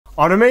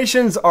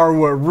Automations are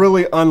what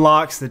really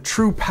unlocks the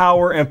true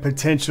power and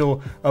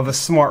potential of a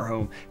smart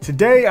home.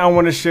 Today I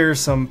want to share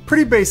some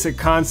pretty basic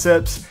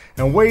concepts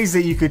and ways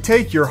that you could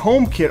take your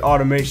HomeKit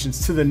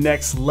automations to the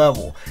next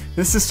level.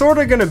 This is sort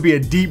of going to be a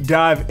deep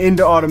dive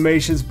into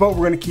automations, but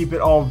we're going to keep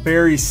it all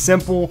very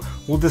simple.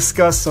 We'll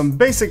discuss some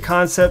basic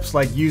concepts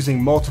like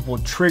using multiple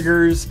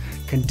triggers,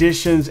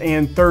 conditions,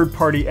 and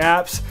third-party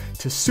apps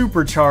to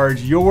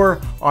supercharge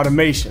your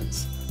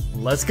automations.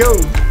 Let's go!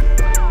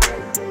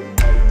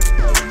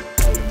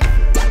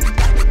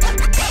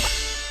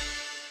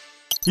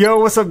 Yo,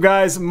 what's up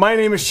guys? My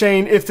name is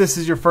Shane if this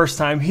is your first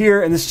time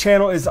here, and this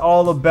channel is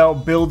all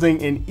about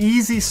building an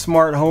easy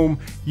smart home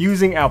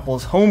using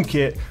Apple's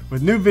HomeKit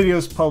with new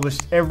videos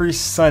published every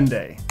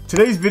Sunday.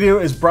 Today's video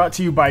is brought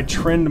to you by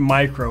Trend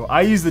Micro.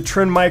 I use the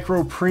Trend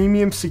Micro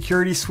Premium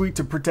Security Suite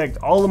to protect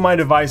all of my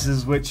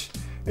devices, which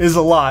is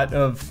a lot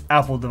of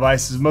Apple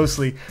devices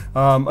mostly,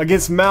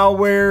 against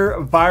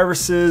malware,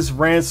 viruses,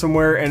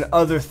 ransomware, and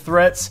other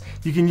threats.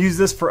 You can use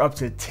this for up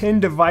to 10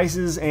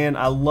 devices, and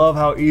I love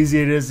how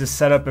easy it is to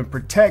set up and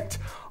protect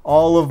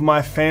all of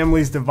my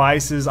family's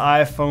devices,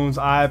 iPhones,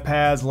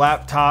 iPads,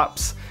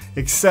 laptops,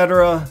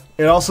 etc.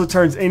 It also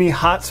turns any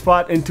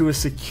hotspot into a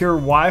secure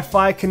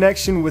Wi-Fi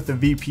connection with a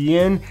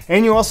VPN,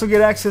 and you also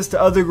get access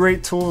to other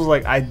great tools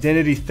like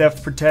identity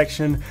theft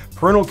protection,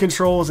 parental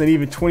controls, and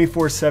even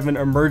 24/7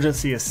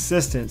 emergency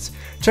assistance.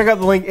 Check out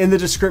the link in the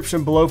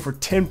description below for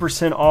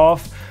 10%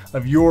 off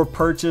of your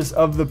purchase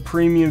of the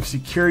Premium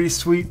Security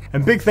Suite.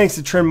 And big thanks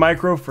to Trend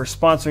Micro for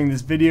sponsoring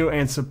this video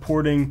and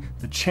supporting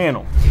the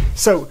channel.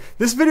 So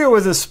this video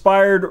was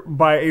inspired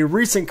by a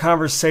recent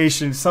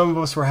conversation some of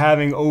us were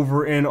having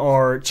over in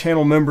our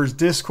channel members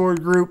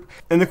Discord group,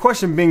 and the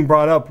question being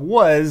brought up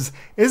was,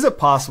 is it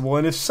possible,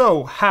 and if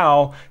so,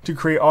 how, to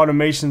create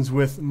automations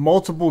with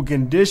multiple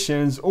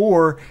conditions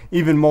or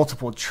even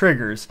multiple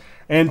triggers?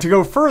 And to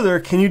go further,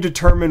 can you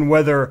determine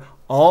whether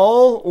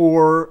all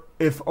or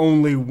if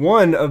only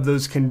one of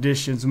those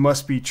conditions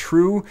must be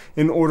true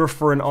in order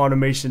for an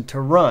automation to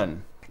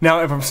run?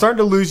 Now, if I'm starting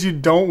to lose you,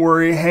 don't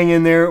worry, hang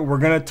in there. We're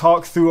gonna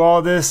talk through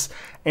all this,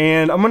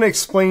 and I'm gonna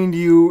explain to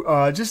you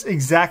just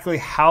exactly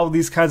how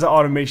these kinds of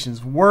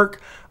automations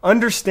work.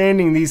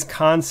 Understanding these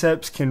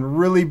concepts can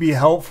really be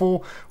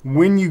helpful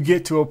when you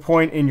get to a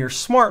point in your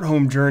smart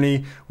home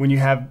journey when you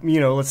have,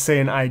 let's say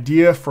an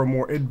idea for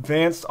more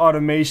advanced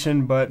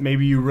automation, but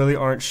maybe you really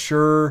aren't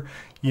sure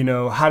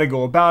how to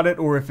go about it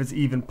or if it's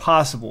even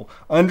possible.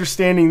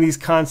 Understanding these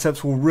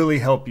concepts will really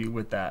help you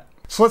with that.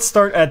 So let's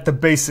start at the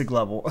basic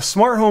level. A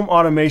smart home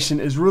automation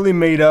is really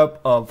made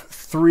up of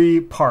three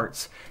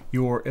parts: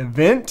 your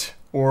event,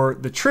 or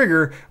the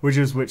trigger, which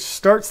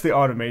starts the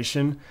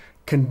automation;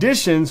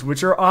 conditions,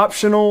 which are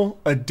optional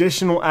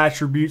additional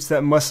attributes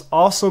that must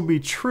also be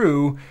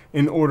true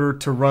in order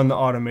to run the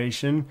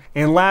automation;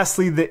 and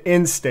lastly, the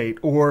end state,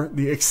 or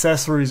the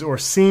accessories or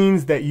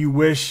scenes that you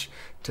wish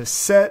to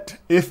set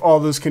if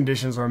all those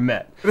conditions are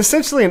met. But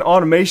essentially an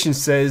automation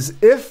says,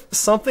 if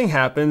something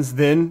happens,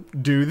 then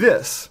do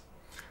this.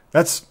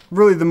 That's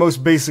really the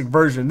most basic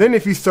version. Then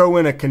if you throw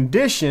in a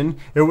condition,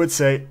 it would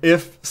say,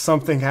 if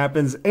something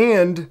happens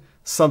and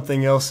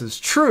something else is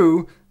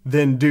true,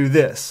 then do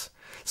this.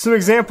 Some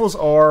examples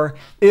are,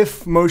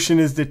 if motion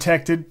is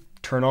detected,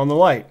 turn on the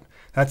light.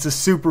 That's a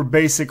super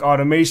basic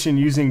automation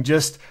using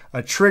just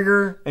a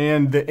trigger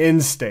and the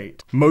end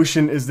state.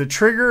 Motion is the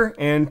trigger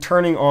and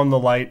turning on the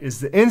light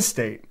is the end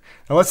state.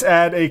 Now let's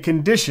add a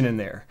condition in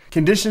there.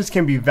 Conditions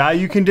can be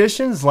value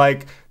conditions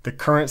like the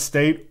current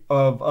state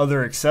of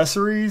other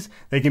accessories.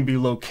 They can be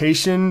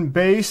location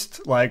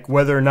based, like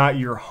whether or not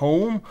you're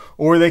home,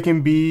 or they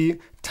can be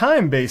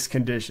time based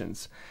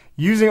conditions.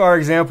 Using our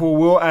example,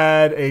 we'll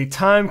add a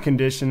time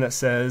condition that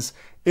says,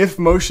 if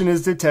motion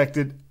is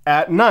detected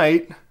at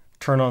night,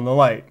 turn on the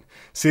light.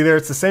 See there,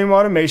 it's the same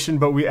automation,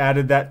 but we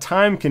added that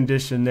time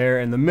condition there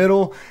in the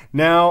middle.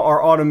 Now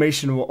our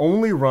automation will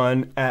only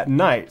run at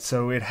night.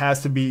 So it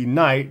has to be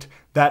night.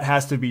 That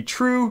has to be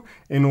true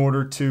in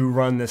order to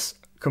run this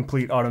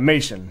complete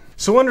automation.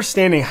 So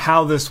understanding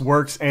how this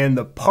works and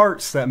the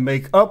parts that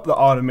make up the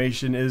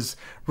automation is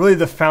really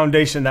the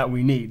foundation that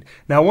we need.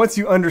 Now, once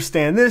you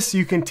understand this,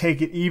 you can take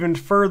it even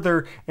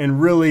further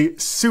and really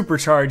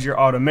supercharge your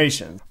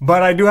automation.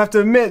 But I do have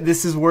to admit,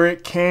 this is where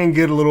it can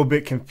get a little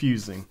bit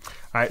confusing.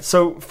 All right,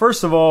 so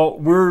first of all,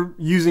 we're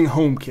using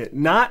HomeKit,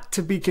 not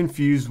to be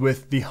confused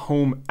with the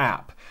Home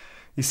app.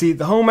 You see,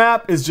 the Home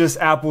app is just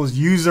Apple's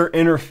user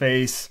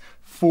interface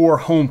for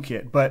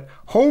HomeKit, but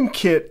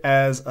HomeKit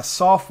as a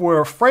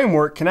software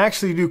framework can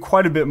actually do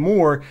quite a bit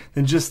more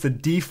than just the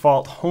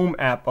default Home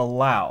app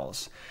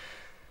allows.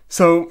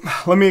 So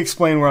let me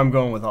explain where I'm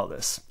going with all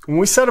this. When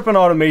we set up an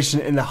automation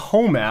in the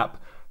Home app,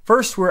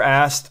 first we're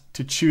asked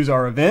to choose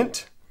our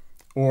event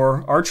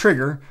or our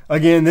trigger.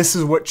 Again, this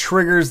is what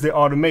triggers the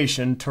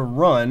automation to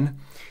run.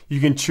 You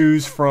can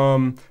choose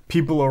from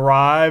people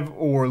arrive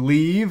or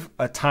leave,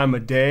 a time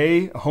of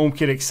day, a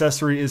HomeKit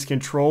accessory is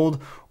controlled,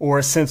 or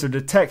a sensor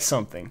detects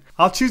something.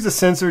 I'll choose the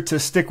sensor to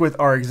stick with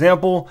our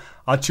example.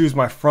 I'll choose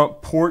my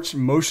front porch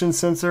motion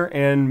sensor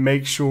and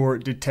make sure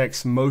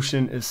detects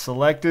motion is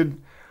selected.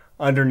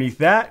 Underneath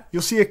that,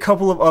 you'll see a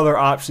couple of other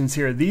options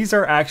here. These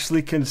are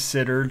actually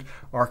considered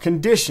our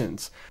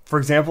conditions. For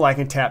example, I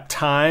can tap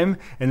time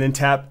and then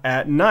tap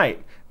at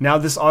night. Now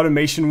this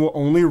automation will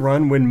only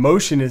run when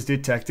motion is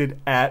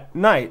detected at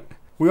night.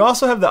 We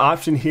also have the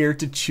option here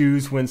to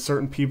choose when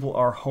certain people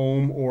are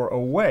home or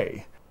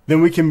away.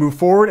 Then we can move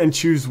forward and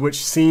choose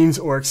which scenes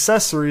or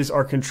accessories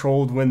are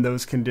controlled when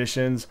those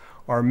conditions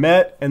are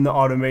met and the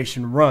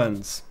automation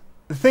runs.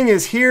 The thing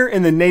is, here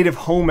in the native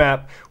home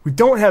app, we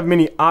don't have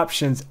many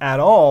options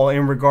at all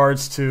in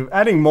regards to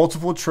adding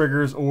multiple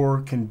triggers or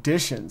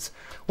conditions.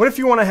 What if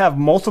you want to have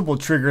multiple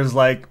triggers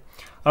like,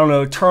 I don't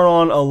know, turn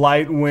on a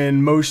light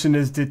when motion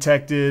is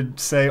detected,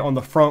 say on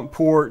the front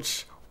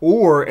porch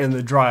or in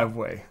the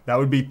driveway? That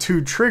would be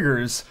 2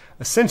 triggers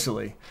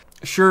essentially.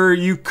 Sure,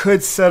 you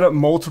could set up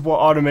multiple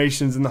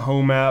automations in the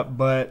home app,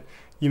 but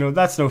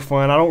that's no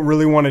fun. I don't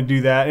really want to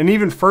do that. And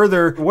even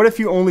further, what if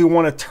you only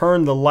want to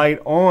turn the light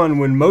on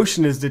when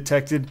motion is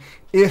detected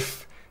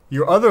if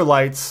your other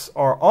lights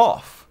are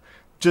off?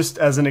 Just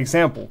as an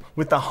example,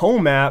 with the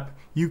home app,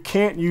 you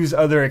can't use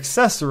other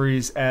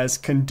accessories as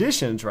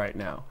conditions right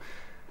now.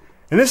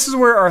 And this is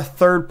where our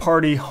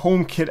third-party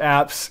HomeKit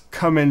apps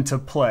come into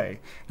play.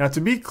 Now,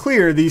 to be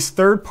clear, these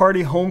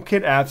third-party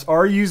HomeKit apps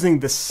are using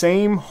the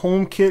same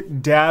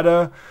HomeKit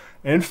data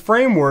and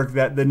framework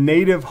that the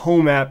native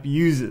home app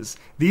uses.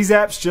 These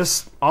apps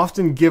just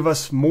often give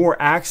us more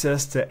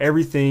access to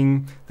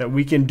everything that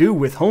we can do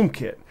with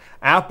HomeKit.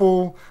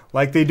 Apple,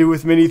 like they do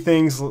with many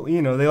things,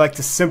 they like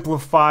to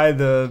simplify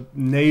the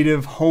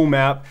native home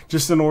app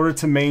just in order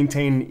to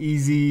maintain an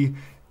easy,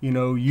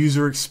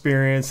 user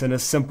experience and a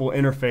simple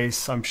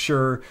interface, I'm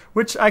sure,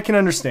 which I can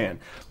understand.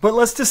 But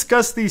let's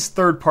discuss these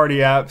third-party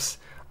apps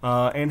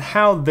and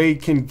how they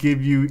can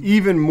give you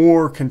even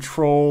more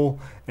control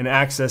and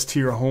access to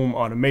your home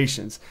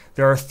automations.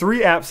 There are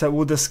 3 apps that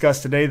we'll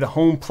discuss today. The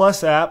Home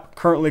Plus app,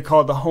 currently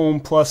called the Home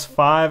Plus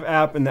 5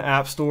 app in the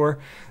App Store.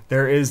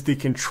 There is the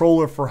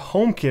Controller for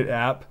HomeKit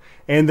app,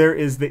 and there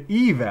is the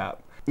Eve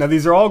app. Now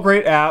these are all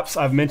great apps.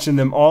 I've mentioned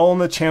them all on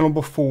the channel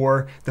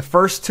before. The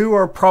first 2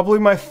 are probably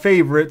my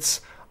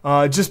favorites,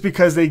 just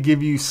because they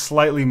give you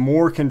slightly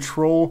more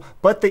control,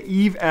 but the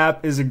Eve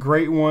app is a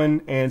great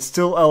one and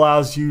still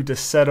allows you to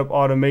set up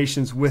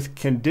automations with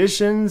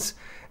conditions,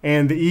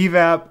 and the Eve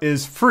app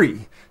is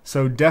free.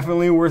 So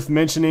definitely worth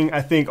mentioning.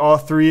 I think all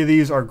 3 of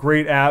these are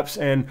great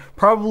apps and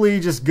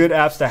probably just good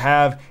apps to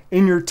have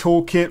in your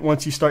toolkit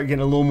once you start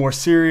getting a little more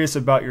serious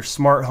about your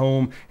smart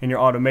home and your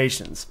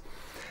automations.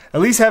 At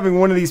least having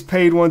one of these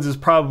paid ones is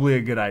probably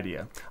a good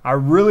idea. I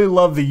really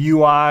love the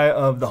UI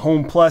of the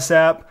Home Plus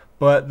app,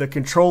 but the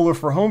Controller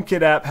for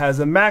HomeKit app has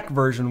a Mac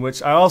version,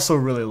 which I also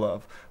really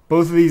love.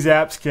 Both of these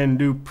apps can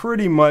do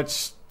pretty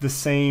much the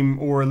same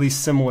or at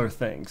least similar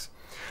things.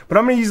 But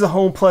I'm going to use the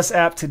Home Plus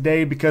app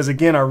today because,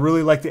 again, I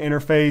really like the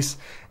interface,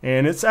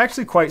 and it's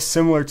actually quite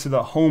similar to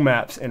the Home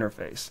app's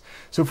interface.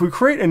 So if we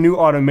create a new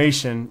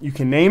automation, you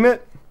can name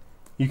it,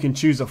 you can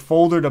choose a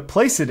folder to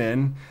place it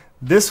in.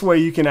 This way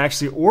you can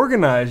actually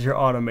organize your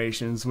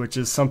automations, which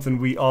is something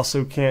we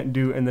also can't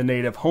do in the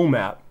native home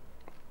app.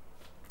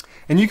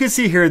 And you can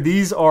see here,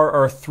 these are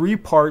our 3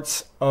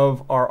 parts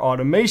of our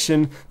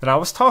automation that I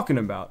was talking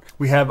about.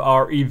 We have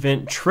our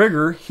event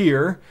trigger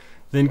here,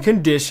 then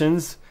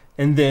conditions,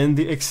 and then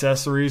the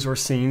accessories or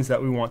scenes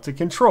that we want to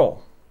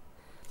control.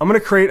 I'm going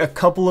to create a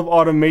couple of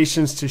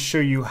automations to show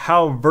you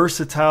how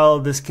versatile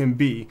this can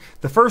be.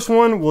 The first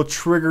one will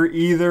trigger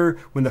either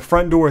when the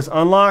front door is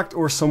unlocked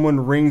or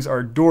someone rings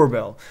our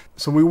doorbell.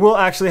 So we will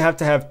actually have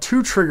to have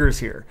 2 triggers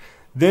here.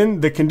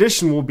 Then the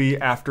condition will be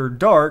after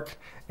dark,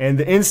 and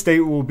the end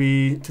state will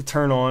be to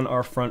turn on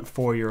our front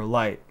foyer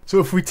light. So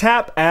if we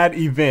tap Add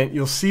Event,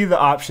 you'll see the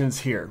options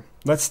here.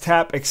 Let's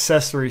tap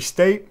Accessory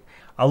State.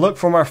 I'll look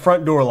for my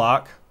front door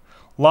lock.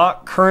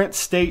 Lock current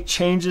state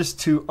changes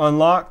to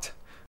unlocked.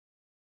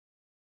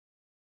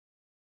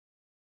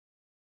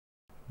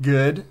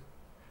 Good.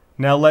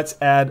 Now let's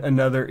add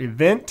another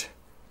event.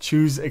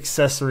 Choose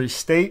accessory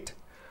state.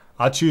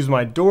 I'll choose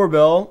my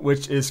doorbell,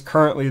 which is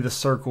currently the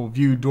circle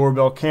view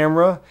doorbell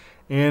camera,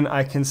 and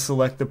I can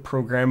select the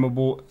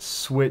programmable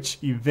switch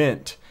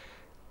event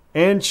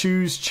and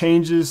choose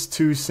changes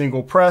to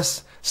single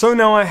press. So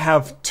now I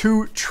have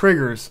 2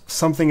 triggers,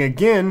 something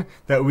again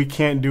that we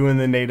can't do in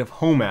the native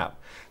home app.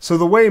 So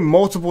the way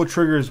multiple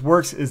triggers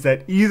works is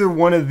that either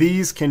one of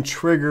these can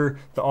trigger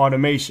the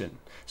automation.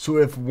 So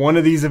if one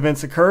of these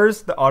events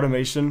occurs, the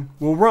automation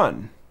will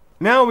run.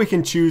 Now we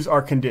can choose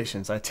our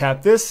conditions. I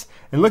tap this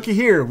and looky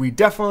here, we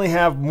definitely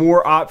have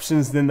more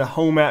options than the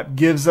home app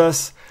gives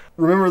us.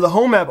 Remember, the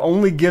home app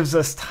only gives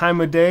us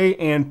time of day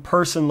and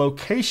person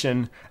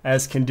location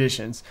as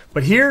conditions.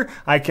 But here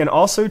I can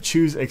also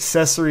choose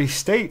accessory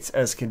states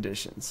as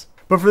conditions.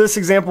 But for this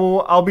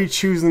example, I'll be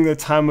choosing the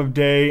time of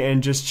day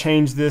and just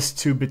change this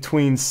to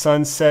between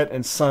sunset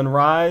and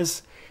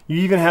sunrise. You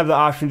even have the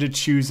option to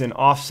choose an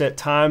offset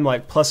time,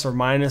 like plus or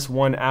minus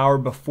 1 hour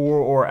before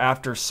or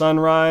after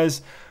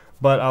sunrise,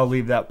 but I'll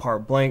leave that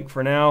part blank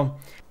for now.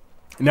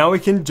 Now we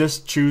can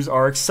just choose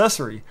our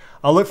accessory.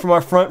 I'll look for my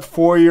front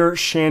foyer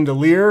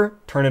chandelier,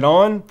 turn it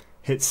on,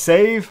 hit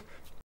save.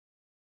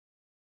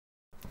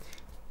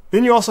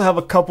 Then you also have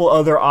a couple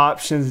other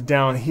options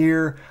down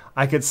here.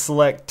 I could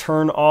select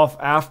turn off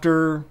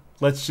after,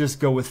 let's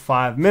just go with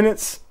 5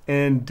 minutes,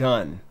 and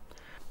done.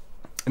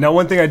 Now,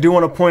 one thing I do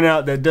want to point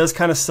out that does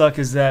kind of suck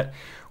is that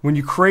when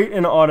you create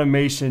an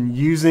automation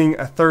using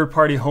a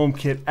third-party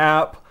HomeKit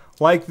app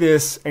like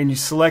this and you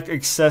select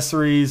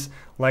accessories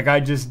like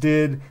I just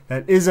did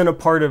that isn't a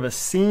part of a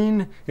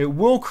scene, it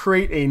will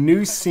create a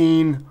new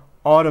scene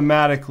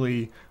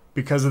automatically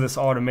because of this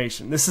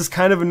automation. This is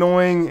kind of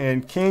annoying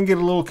and can get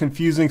a little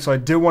confusing, so I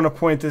did want to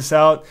point this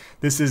out.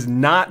 This is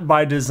not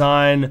by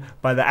design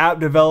by the app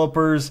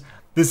developers.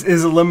 This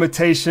is a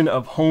limitation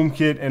of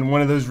HomeKit and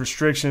one of those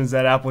restrictions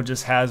that Apple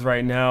just has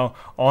right now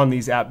on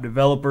these app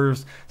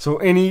developers. So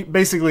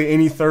basically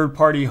any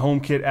third-party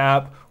HomeKit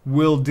app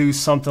will do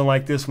something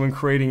like this when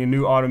creating a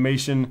new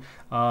automation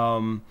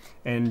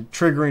and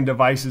triggering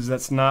devices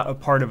that's not a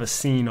part of a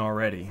scene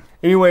already.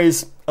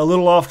 Anyways, a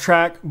little off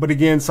track, but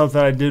again, something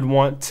I did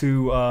want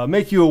to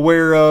make you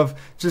aware of,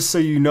 just so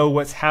you know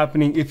what's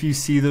happening if you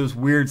see those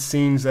weird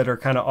scenes that are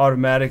kind of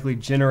automatically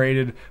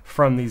generated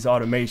from these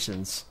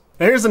automations.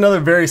 Now here's another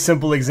very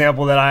simple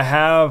example that I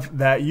have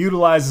that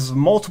utilizes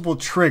multiple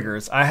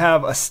triggers. I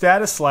have a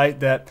status light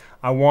that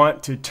I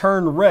want to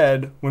turn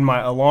red when my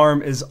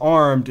alarm is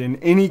armed in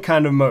any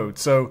kind of mode.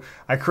 So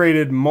I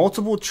created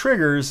multiple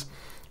triggers.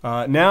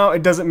 Now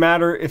it doesn't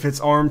matter if it's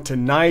armed to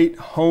night,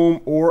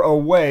 home, or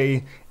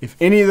away. If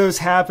any of those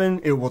happen,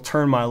 it will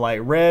turn my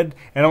light red,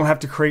 and I don't have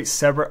to create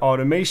separate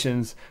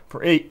automations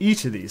for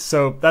each of these.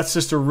 So that's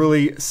just a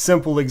really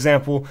simple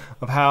example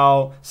of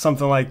how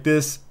something like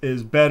this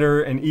is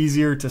better and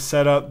easier to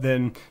set up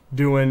than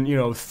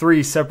doing,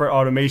 3 separate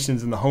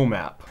automations in the Home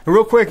app. And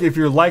real quick, if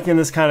you're liking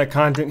this kind of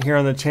content here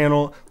on the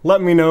channel,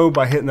 let me know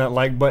by hitting that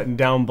like button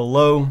down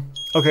below.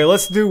 Okay,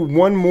 let's do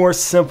one more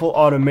simple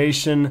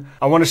automation.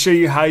 I want to show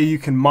you how you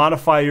can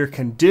modify your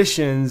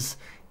conditions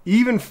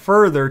even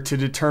further to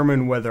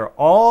determine whether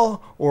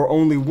all or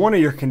only one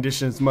of your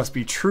conditions must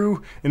be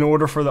true in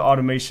order for the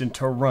automation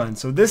to run.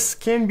 So this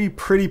can be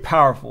pretty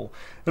powerful.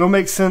 It'll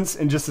make sense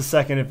in just a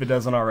second if it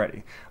doesn't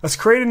already. Let's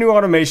create a new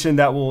automation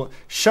that will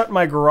shut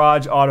my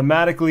garage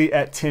automatically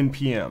at 10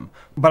 p.m.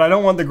 But I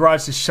don't want the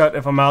garage to shut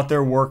if I'm out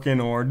there working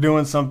or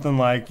doing something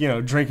like,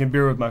 drinking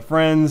beer with my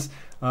friends.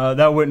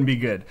 That wouldn't be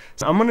good.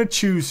 So I'm going to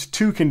choose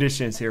 2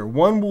 conditions here.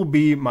 One will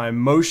be my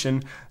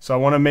motion. So I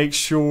want to make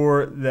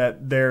sure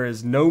that there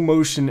is no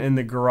motion in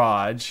the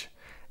garage.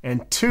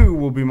 And 2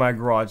 will be my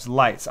garage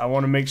lights. I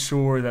want to make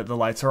sure that the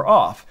lights are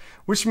off,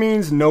 which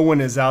means no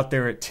one is out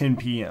there at 10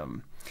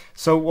 p.m.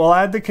 So we'll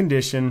add the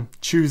condition,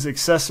 choose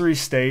accessory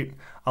state.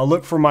 I'll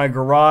look for my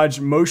garage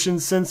motion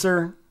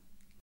sensor.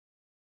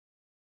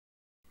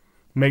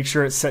 Make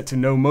sure it's set to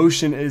no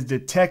motion is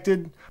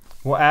detected.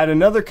 We'll add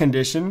another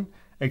condition,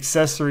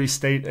 accessory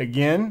state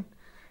again,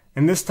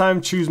 and this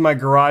time choose my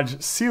garage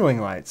ceiling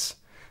lights.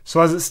 So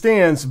as it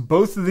stands,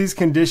 both of these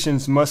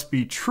conditions must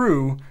be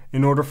true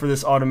in order for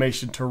this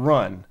automation to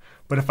run.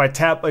 But if I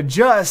tap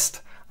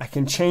adjust, I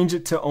can change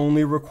it to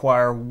only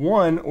require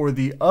one or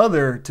the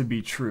other to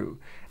be true.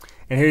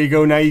 And here you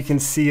go, now you can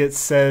see it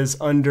says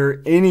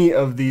under any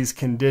of these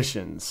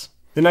conditions.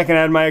 Then I can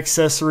add my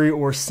accessory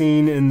or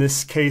scene, in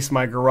this case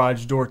my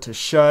garage door to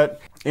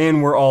shut,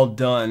 and we're all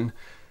done.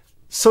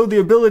 So the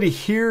ability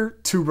here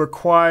to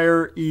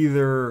require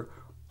either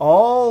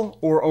all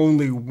or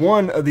only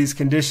one of these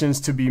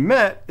conditions to be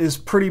met is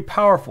pretty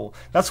powerful.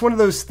 That's one of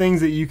those things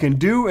that you can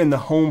do in the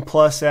Home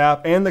Plus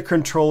app and the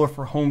Controller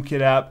for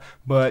HomeKit app,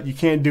 but you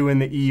can't do in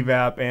the Eve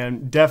app,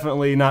 and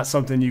definitely not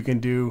something you can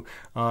do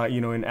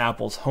in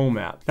Apple's Home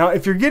app. Now,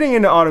 if you're getting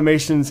into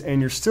automations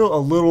and you're still a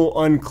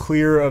little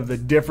unclear of the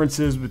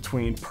differences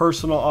between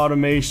personal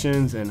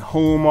automations and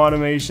home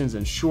automations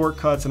and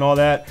shortcuts and all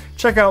that,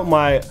 check out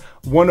my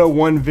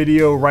 101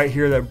 video right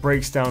here that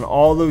breaks down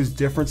all those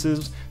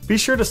differences. Be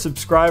sure to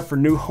subscribe for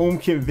new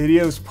HomeKit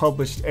videos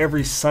published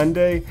every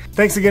Sunday.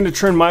 Thanks again to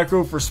Trend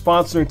Micro for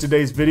sponsoring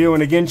today's video.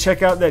 And again,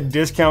 check out that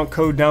discount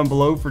code down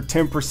below for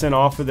 10%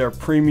 off of their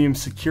premium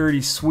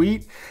security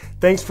suite.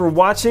 Thanks for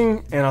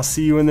watching, and I'll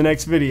see you in the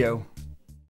next video.